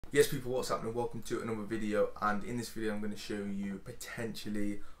Yes people, what's happening? Welcome to another video, and in this video I'm going to show you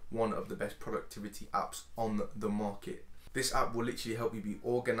potentially one of the best productivity apps on the market. This app will literally help you be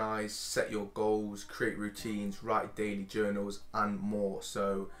organized, set your goals, create routines, write daily journals and more.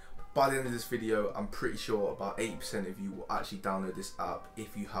 So by the end of this video, I'm pretty sure about 80% of you will actually download this app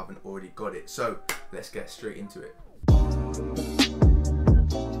if you haven't already got it. So let's get straight into it.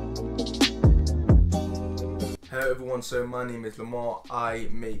 Hello everyone, so my name is Lamar. I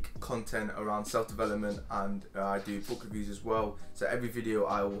make content around self-development and I do book reviews as well. So every video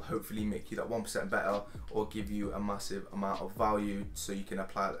I will hopefully make you that 1% better or give you a massive amount of value so you can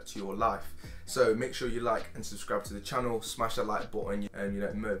apply that to your life. So make sure you like and subscribe to the channel, smash that like button, and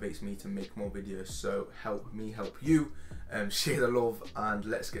it motivates me to make more videos. So help me help you, share the love, and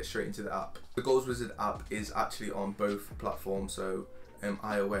let's get straight into the app. The Goals Wizard app is actually on both platforms, so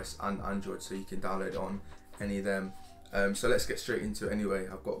iOS and Android, so you can download it on any of them. So let's get straight into it anyway.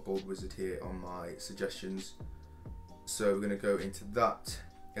 I've got Goals Wizard here on my suggestions, so we're going to go into that,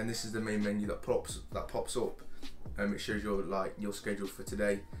 and this is the main menu that pops up. It shows your schedule for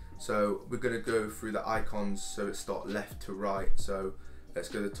today. So we're going to go through the icons, so it starts left to right. So let's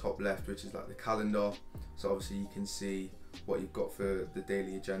go to the top left, which is like the calendar. So obviously you can see what you've got for the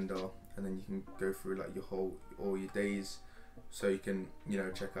daily agenda, and then you can go through like all your days. So you can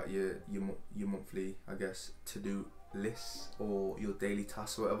check out your monthly, I guess, to-do lists or your daily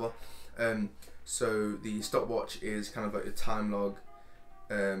tasks or whatever. So the stopwatch is kind of like your time log,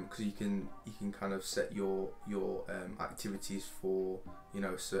 because you can kind of set your activities for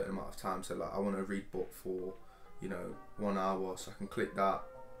a certain amount of time. So like I want to read book for 1 hour, so I can click that,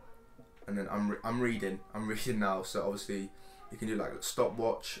 and then I'm reading now. So obviously you can do like a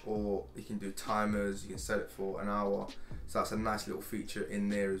stopwatch, or you can do timers. You can set it for an hour. So that's a nice little feature in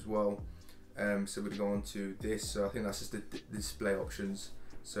there as well. So we're gonna go on to this. So I think that's just the display options.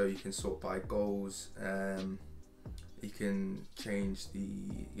 So you can sort by goals. You can change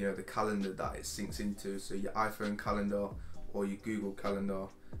the calendar that it syncs into. So your iPhone calendar or your Google calendar,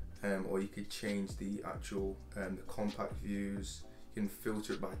 or you could change the actual the compact views. You can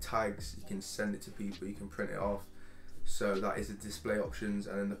filter it by tags. You can send it to people. You can print it off. So that is the display options,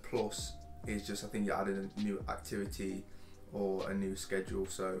 and then the plus is just, I think you added a new activity or a new schedule.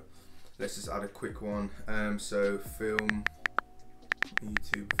 So let's just add a quick one. So film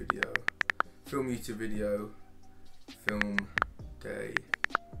YouTube video, film day.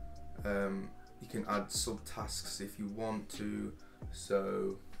 You can add subtasks if you want to.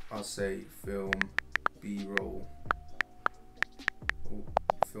 So I'll say film B-roll.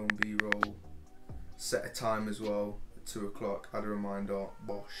 Set a time as well. 2 o'clock, add a reminder,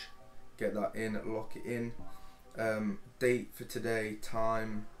 bosh, get that in, lock it in. Date for today,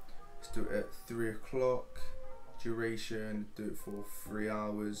 time, let's do it at 3 o'clock. Duration, do it for 3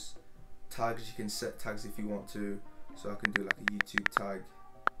 hours. Tags, you can set tags if you want to, so I can do like a YouTube tag.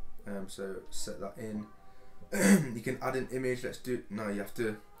 So set that in. You can add an image. You have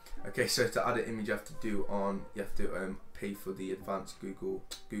to. Okay, so to add an image, you have to pay for the advanced Google.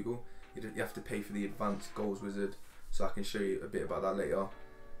 You have to pay for the advanced Goals Wizard. So I can show you a bit about that later.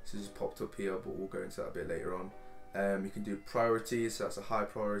 So it's just popped up here, but we'll go into that a bit later on. You can do priorities, so that's a high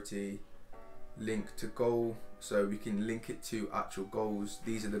priority. Link to goal, so we can link it to actual goals.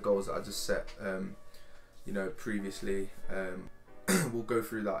 These are the goals that I just set, previously. We'll go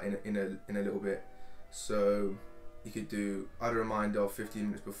through that in a little bit. So you could do add a reminder 15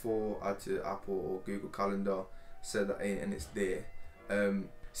 minutes before, add to Apple or Google Calendar, set that in, and it's there.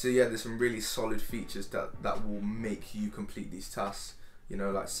 So yeah, there's some really solid features that will make you complete these tasks.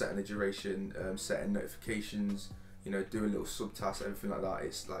 Like setting a duration, setting notifications, doing little subtasks, everything like that.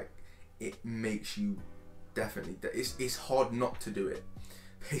 It's like, it makes you definitely, it's hard not to do it,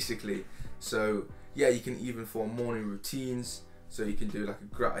 basically. So yeah, you can even form morning routines. So you can do like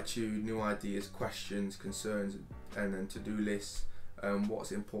a gratitude, new ideas, questions, concerns, and then to-do lists.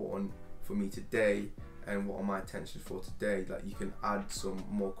 What's important for me today, and what are my intentions for today. Like you can add some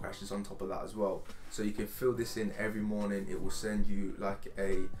more questions on top of that as well. So you can fill this in every morning. It will send you like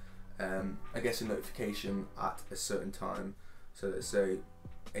a a notification at a certain time. So let's say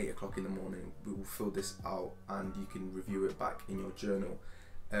 8 o'clock in the morning, we will fill this out and you can review it back in your journal.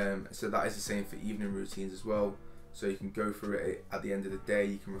 So that is the same for evening routines as well. So you can go through it at the end of the day.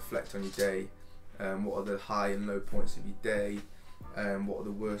 You can reflect on your day. What are the high and low points of your day? What are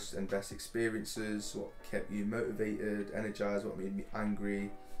the worst and best experiences? What kept you motivated, energized? What made me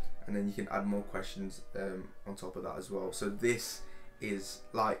angry? And then you can add more questions on top of that as well. So this is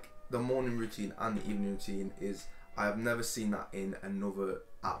like the morning routine and the evening routine is, I have never seen that in another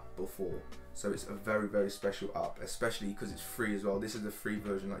app before. So it's a very special app, especially because it's free as well. This is the free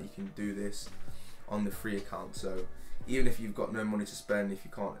version, like you can do this on the free account. So even if you've got no money to spend, if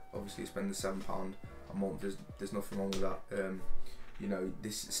you can't obviously spend the £7 a month, there's nothing wrong with that. You know,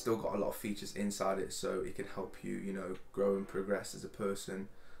 this still got a lot of features inside it, so it can help you, you know, grow and progress as a person.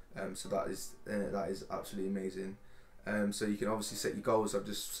 So that is absolutely amazing. So you can obviously set your goals. I've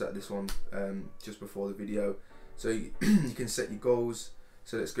just set this one just before the video. So you can set your goals.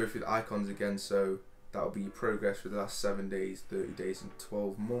 So let's go through the icons again. So that will be your progress for the last 7 days, 30 days, and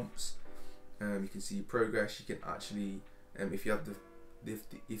 12 months. You can see your progress. You can actually, if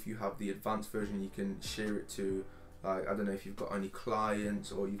you have the advanced version, you can share it to, like, I don't know if you've got any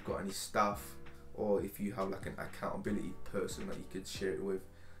clients or you've got any staff, or if you have like an accountability person that you could share it with,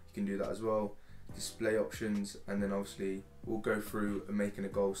 you can do that as well. Display options, and then obviously we'll go through making a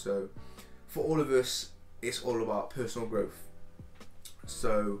goal. So for all of us, it's all about personal growth.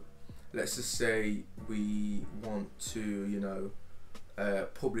 So let's just say we want to, you know,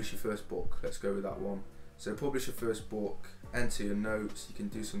 publish your first book. Let's go with that one. So publish your first book, enter your notes. You can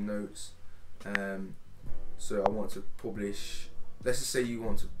do some notes. So I want to publish, let's just say you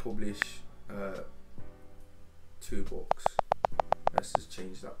want to publish 2 books. Let's just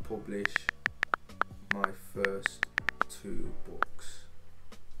change that. Publish my first 2 books.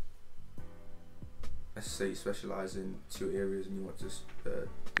 Let's say you specialize in 2 areas and you want to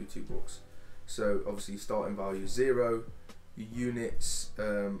do 2 books. So obviously starting value 0. Your units,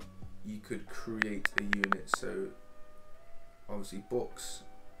 you could create a unit. So obviously books,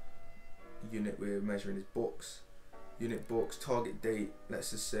 unit we're measuring is books. Unit books, target date,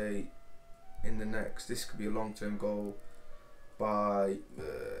 let's just say in the next, this could be a long-term goal, by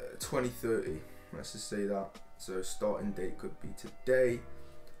 2030. Let's just say that. So starting date could be today,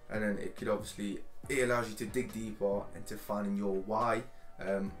 and then it could obviously, it allows you to dig deeper into finding your why.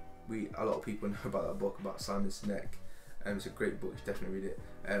 A lot of people know about that book about Simon Sinek. It's a great book, you should definitely read it.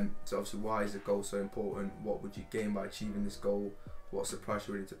 So obviously, why is the goal so important? What would you gain by achieving this goal? What's the price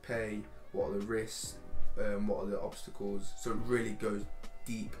you're ready to pay? What are the risks? What are the obstacles? So it really goes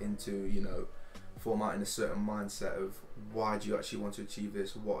deep into, you know, formatting a certain mindset of why do you actually want to achieve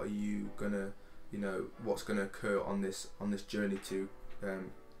this? What are you gonna, you know, what's gonna occur on this journey to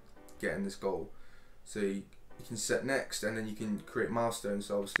getting this goal? So you can set next, and then you can create milestones.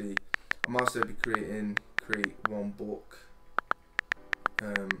 So obviously a milestone would be create 1 book.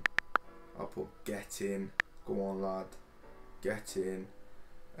 I'll put get in, go on lad, get in.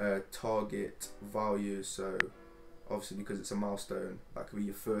 Target value, so obviously because it's a milestone, that could be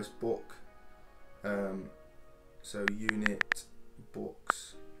your first book. So unit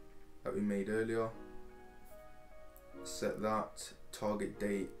books that we made earlier, set that. Target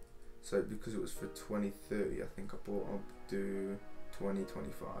date, so because it was for 2030, I think I bought, I'll do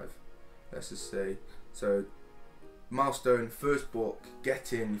 2025, let's just say. So milestone, first book,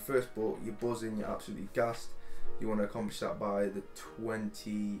 get in, your first book, you're buzzing, you're absolutely gassed. You want to accomplish that by the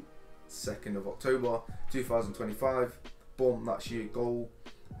 22nd of October 2025. Boom, that's your goal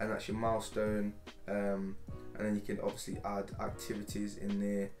and that's your milestone. And then you can obviously add activities in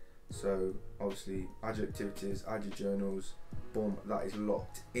there. So obviously add your activities, add your journals. Boom, that is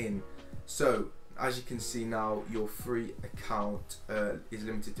locked in. So as you can see now, your free account is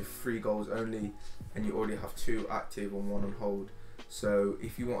limited to 3 goals only, and you already have 2 active and 1 on hold. So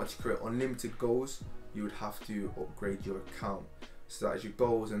if you wanted to create unlimited goals, you would have to upgrade your account. So that is your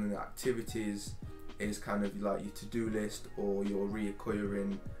goals, and then the activities is kind of like your to-do list or your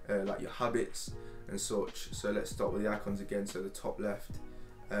reoccurring like your habits and such. So let's start with the icons again. So the top left,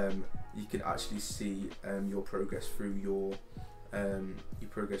 you can actually see your progress through your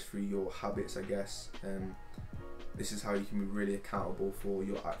habits, I guess. This is how you can be really accountable for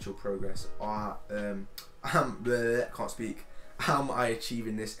your actual progress. Can't speak. Am I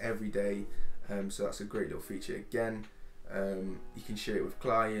achieving this every day? So that's a great little feature again. You can share it with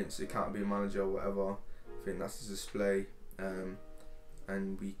clients, it can't be a manager or whatever. I think that's the display.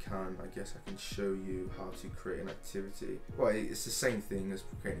 And we can, I guess I can show you how to create an activity. Well, it's the same thing as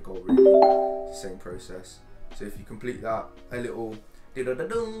creating a goal really, it's the same process. So if you complete that, a little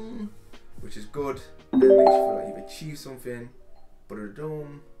which is good, and it makes you feel like you've achieved something,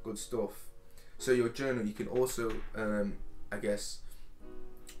 good stuff. So your journal, you can also, I guess,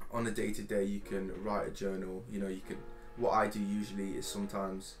 on a day-to-day, you can write a journal. You know, you can. What I do usually is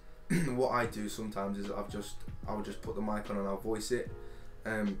sometimes, I'll just put the mic on and I'll voice it.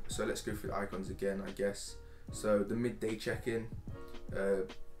 So let's go through the icons again, I guess. So the midday check-in.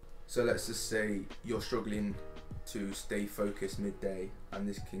 So let's just say you're struggling to stay focused midday, and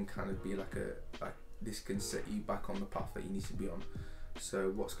this can kind of be this can set you back on the path that you need to be on.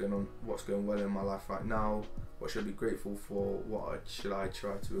 So what's going on, what's going well in my life right now, what should I be grateful for, what should I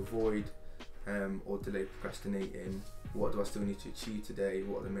try to avoid or delay procrastinating, what do I still need to achieve today,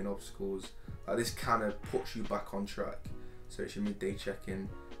 what are the main obstacles. This kind of puts you back on track. So it's your midday check-in,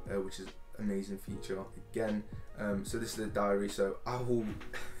 which is an amazing feature again. So this is the diary. So I will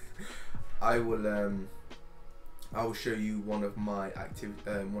show you one of my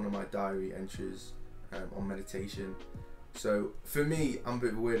diary entries on meditation. So for me, I'm a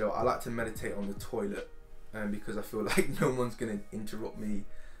bit of a weirdo. I like to meditate on the toilet because I feel like no one's gonna interrupt me,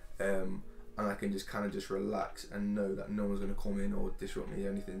 and I can just kind of just relax and know that no one's gonna come in or disrupt me or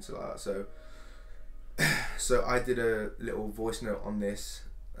anything like that. So I did a little voice note on this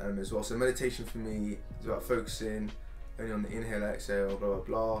as well. So meditation for me is about focusing only on the inhale, exhale, blah blah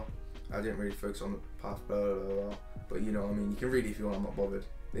blah. I didn't really focus on the path, blah blah blah, but you know what I mean. You can read it if you want. I'm not bothered.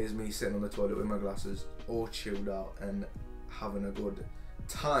 There's me sitting on the toilet with my glasses, all chilled out and having a good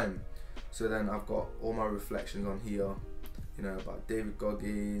time. So then I've got all my reflections on here, you know, about David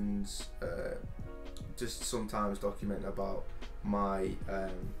Goggins, just sometimes document about my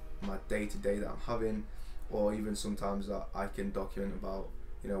my day-to-day that I'm having, or even sometimes that I can document about,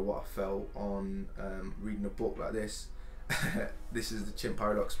 you know, what I felt on reading a book like this. This is The Chimp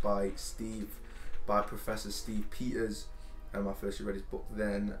Paradox by Professor Steve Peters. I first read his book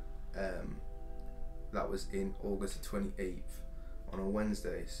then. That was in August the 28th on a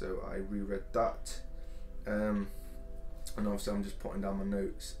Wednesday, so I reread that. And obviously I'm just putting down my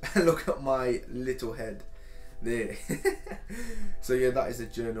notes. Look at my little head there. So yeah, that is the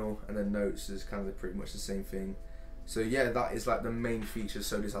journal, and then notes is kind of pretty much the same thing. So yeah, that is like the main feature.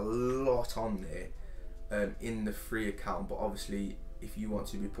 So there's a lot on there in the free account, but obviously if you want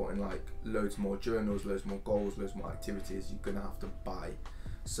to be putting like loads more journals, loads more goals, loads more activities, you're gonna have to buy.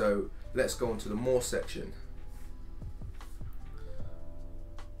 So let's go on to the more section.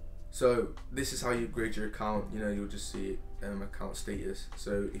 So this is how you upgrade your account. You know, you'll just see account status.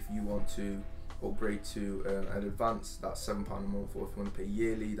 So if you want to upgrade to an advanced, that's £7 a month, or if you want to pay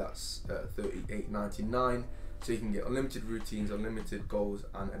yearly, that's $38.99. So you can get unlimited routines, unlimited goals,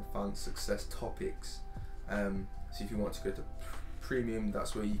 and advanced success topics. So if you want to go to premium,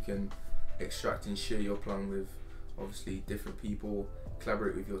 that's where you can extract and share your plan with obviously different people,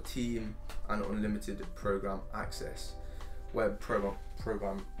 collaborate with your team, and unlimited program access, web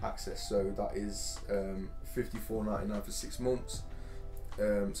program access. So that is $54.99 for 6 months.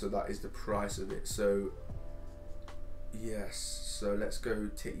 So that is the price of it. So yes, so let's go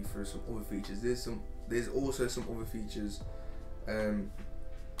take you through some other features. There's also some other features.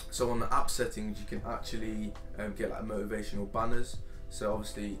 So on the app settings, you can actually get like motivational banners. So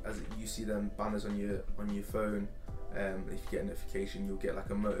obviously, as you see them banners on your phone, if you get a notification, you'll get like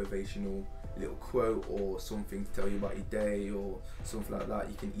a motivational little quote or something to tell you about your day or something like that.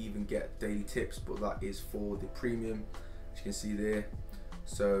 You can even get daily tips, but that is for the premium, as you can see there.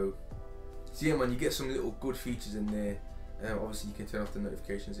 So yeah, man, you get some little good features in there. Obviously, you can turn off the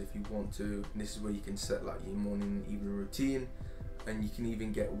notifications if you want to. And this is where you can set like your morning and evening routine. And you can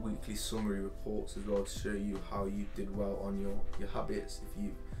even get weekly summary reports as well to show you how you did well on your habits, if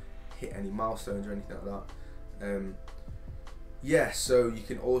you hit any milestones or anything like that. Yeah, so you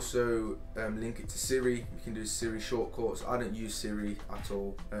can also link it to Siri. You can do Siri shortcuts. I don't use Siri at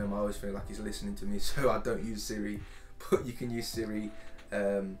all. I always feel like he's listening to me, so I don't use Siri. But you can use Siri.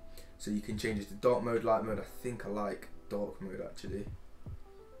 So you can change it to dark mode, light mode. I think I like dark mode actually.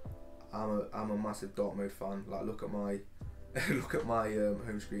 I'm a massive dark mode fan. Like, look at my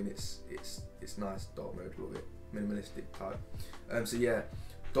home screen. It's nice. Dark mode, love it. Minimalistic type. So yeah,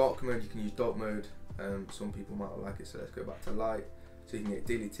 dark mode, you can use dark mode. Some people might not like it, so let's go back to light. So you can get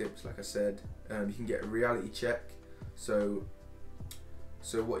daily tips, like I said. You can get a reality check. So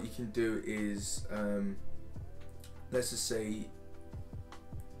what you can do is, let's just say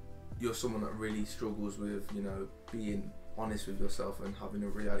you're someone that really struggles with, you know, being honest with yourself and having a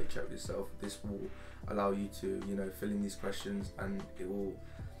reality check with yourself. This will allow you to, you know, fill in these questions, and it will,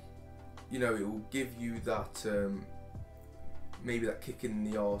 you know, it will give you that maybe that kick in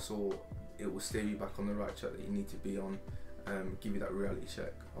the arse, or it will steer you back on the right track that you need to be on. Give you that reality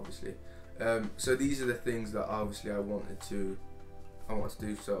check, obviously. So these are the things that obviously I wanted to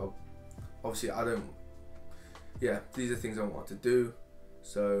do. So obviously these are things I want to do.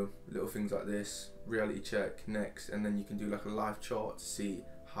 So little things like this, reality check, next, and then you can do like a life chart to see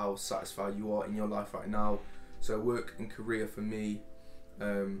how satisfied you are in your life right now. So work and career for me,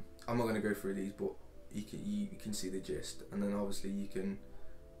 I'm not going to go through these, but you can see the gist. And then obviously you can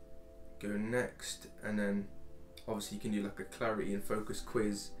go next, and then obviously you can do like a clarity and focus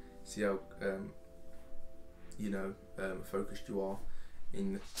quiz, see how focused you are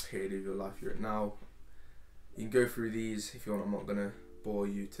in the period of your life you're at now. You can go through these if you want. I'm not gonna bore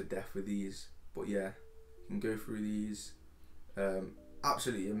you to death with these, but yeah, you can go through these.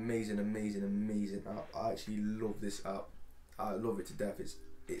 Absolutely amazing app. I actually love this app. I love it to death.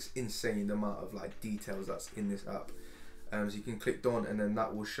 It's insane the amount of like details that's in this app. So you can click done, and then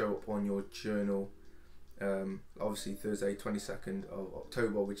that will show up on your journal. Obviously Thursday 22nd of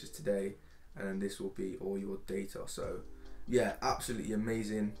October, which is today, and then this will be all your data. So yeah, absolutely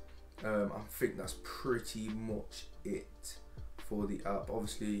amazing. I think that's pretty much it for the app.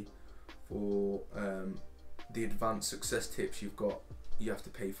 Obviously for the advanced success tips you have to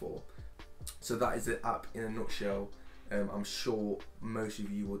pay for. So that is the app in a nutshell. I'm sure most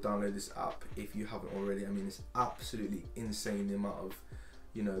of you will download this app if you haven't already. I mean, it's absolutely insane the amount of,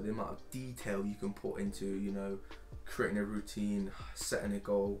 the amount of detail you can put into, creating a routine, setting a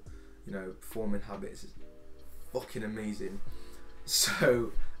goal, forming habits. It's fucking amazing.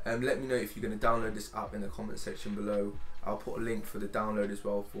 So let me know if you're going to download this app in the comment section below. I'll put a link for the download as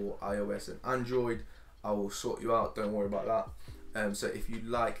well for iOS and Android. I will sort you out, don't worry about that. So if you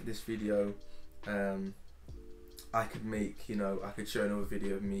like this video, I could make, I could show another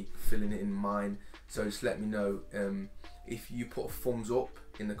video of me filling it in mine. So just let me know. If you put a thumbs up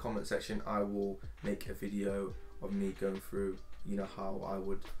in the comment section, I will make a video of me going through, how I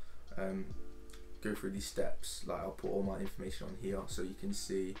would go through these steps. Like, I'll put all my information on here so you can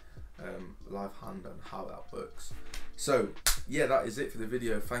see live hand on how that works. So yeah, that is it for the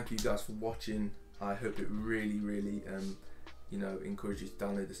video. Thank you guys for watching. I hope it really encourages you to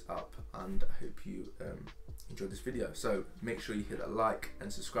download this app, and I hope you enjoyed this video. So make sure you hit that like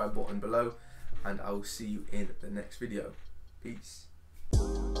and subscribe button below, and I will see you in the next video. Peace.